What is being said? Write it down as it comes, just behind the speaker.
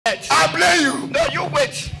wait. I blame you. No, you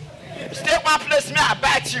wait. Stay one place, me, I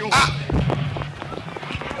bite you.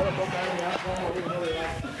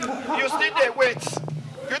 You still there, wait.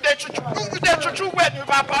 You there to wait, you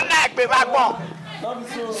papa like me,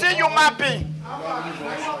 see you mapping.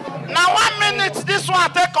 Now 1 minute, this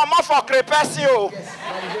one take come off for crepesio.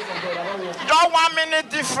 Don't 1 minute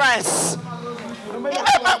difference.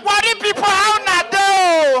 Worry people, how na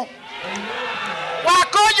do?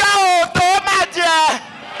 Wako yo, to my dear.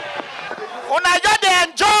 Una you dey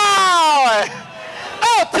enjoy.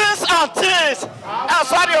 Oh, things and things. Oh,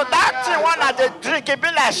 sorry, that thing one at the drink, it be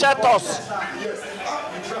like shelters.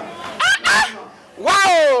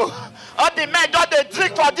 Wow. All the men don't they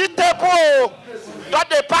drink for this table. Don't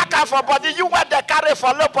they pack out for body. You want the carry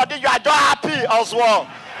for low body, you are just happy as well.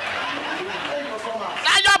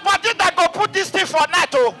 Now your body that go put this thing for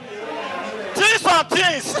night, oh. Things on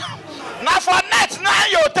things. Now for night, now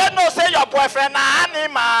you tell no say your boyfriend na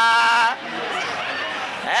animal.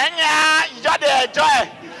 And yeah, you just enjoy.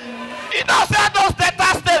 You don't say those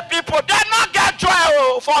data state people, they not get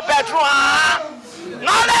joy for bedroom.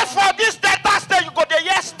 Not less for this data state, you go the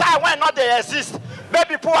yes time when not they exist.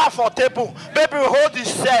 Baby pour out for table. Baby hold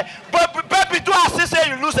this say. Baby do as say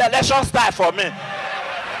you lose election style for me.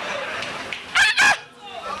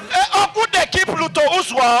 Oh, good they keep Pluto.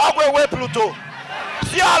 Uswa, away Pluto.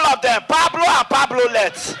 See all of them. Pablo and Pablo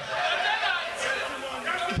let's.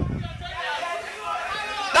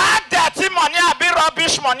 That dirty money, a bit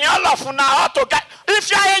rubbish money, all of you now to get. If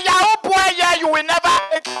you are a Yahoo boy here, you will never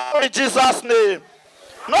make it in Jesus' name.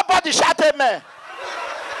 Nobody shout amen.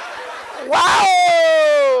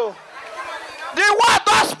 Wow! The world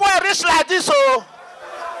don't spoil rich like this, oh.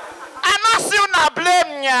 I not see you not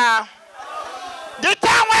blame ya. The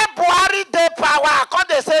time when WARRI dey power, because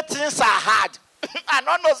they say things are hard. I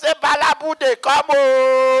don't know say Balabu they come,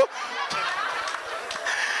 oh.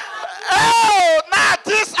 Oh, now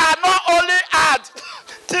things are not only hard.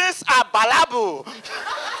 Things are Balabu.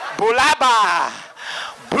 Bulaba.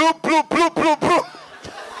 Blue.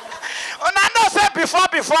 And I know say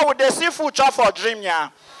before with the seafood chop for dream, yeah.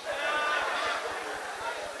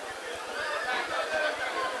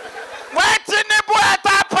 When Tinubu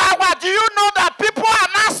enter power, do you know that people are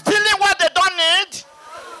not stealing what they don't need?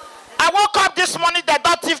 I woke up this morning, they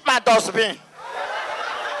don't thief my dustbin.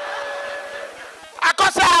 I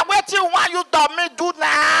can say, what you want you to me do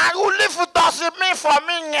now? You live with dustbin for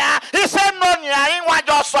me, yeah. He said, no, yeah, he want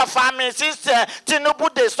you suffer me. Sister,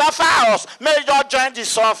 Tinubu, they suffer us. May you join the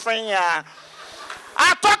suffering, yeah.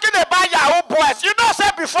 I'm talking about Yahoo boys. You know, say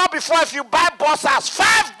before, if you buy buses,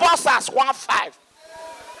 5 buses, 1.5.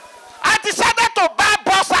 I decided to buy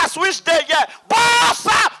buses which day, yeah.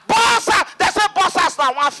 Buses. They say buses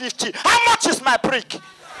now 150. How much is my brick?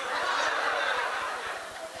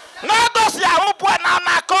 No, those Yahoo boys now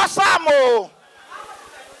na cosamo.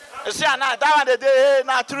 You see, now that one they day,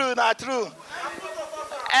 not true.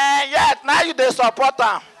 And yet now you they support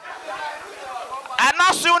them. I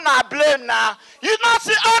not see you now blame now. You not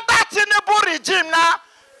see all that Tinubu regime now.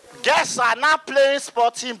 Guests are not playing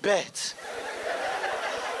sporting bets.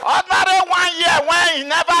 Ordinary 1 year when he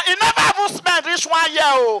never even spent reach 1 year.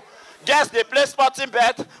 Oh, guests they play sporting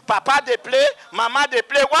bet. Papa they play. Mama they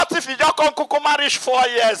play. What if you just come Kukuma reach 4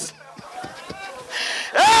 years?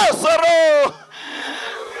 Oh, sorrow.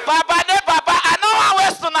 Papa. I know I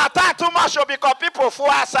waste on time too much because people full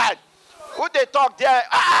outside. Who they talk there?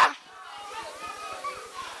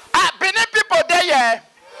 Benin people there, yeah.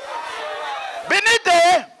 Benin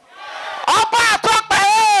there. Opa talk by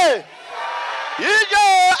hey.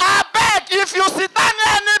 I beg if you sit down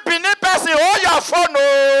near any Benin person, hold your phone,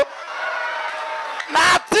 oh.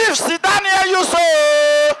 Now thief sit down near you, so.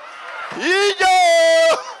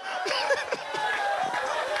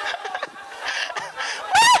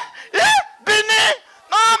 Benin,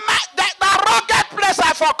 no, that rugged place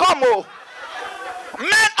I for come, oh.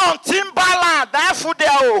 Men on Timberland, that food there,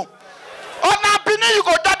 oh. Oh, now Benin, you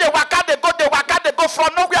go down the waka, they go from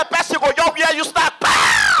nowhere, person go your where you start.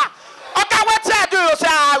 Okay, what I do? You say,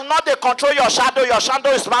 I will not control your shadow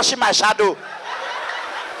is smashing my shadow.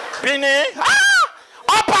 Benin,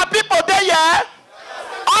 upper people there, yeah.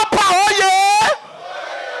 Upper, oh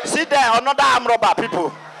yeah. See there, another arm robber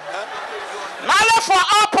people. Now for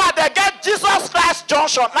upper, they get Jesus Christ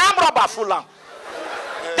Junction. Now arm robber full on.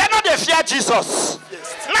 They know they fear Jesus.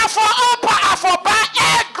 Yes. Now for upper, I for buy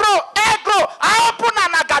egg grow. I open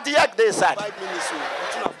and I got the egg they said. 5 minutes.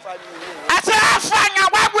 I say,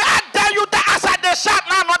 why we tell you that as I the shot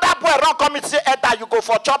now another boy run come and say that you go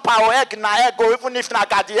for chopper or egg na egg go even if na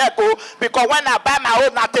got the egg go because when I buy my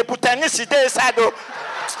own na table tennis it is inside.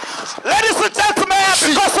 Ladies and gentlemen,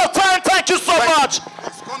 because of time, thank you so much.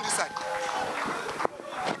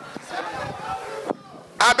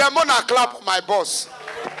 I be mona clap for my boss.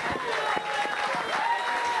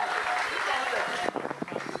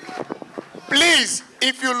 Please,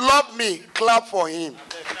 if you love me, clap for him.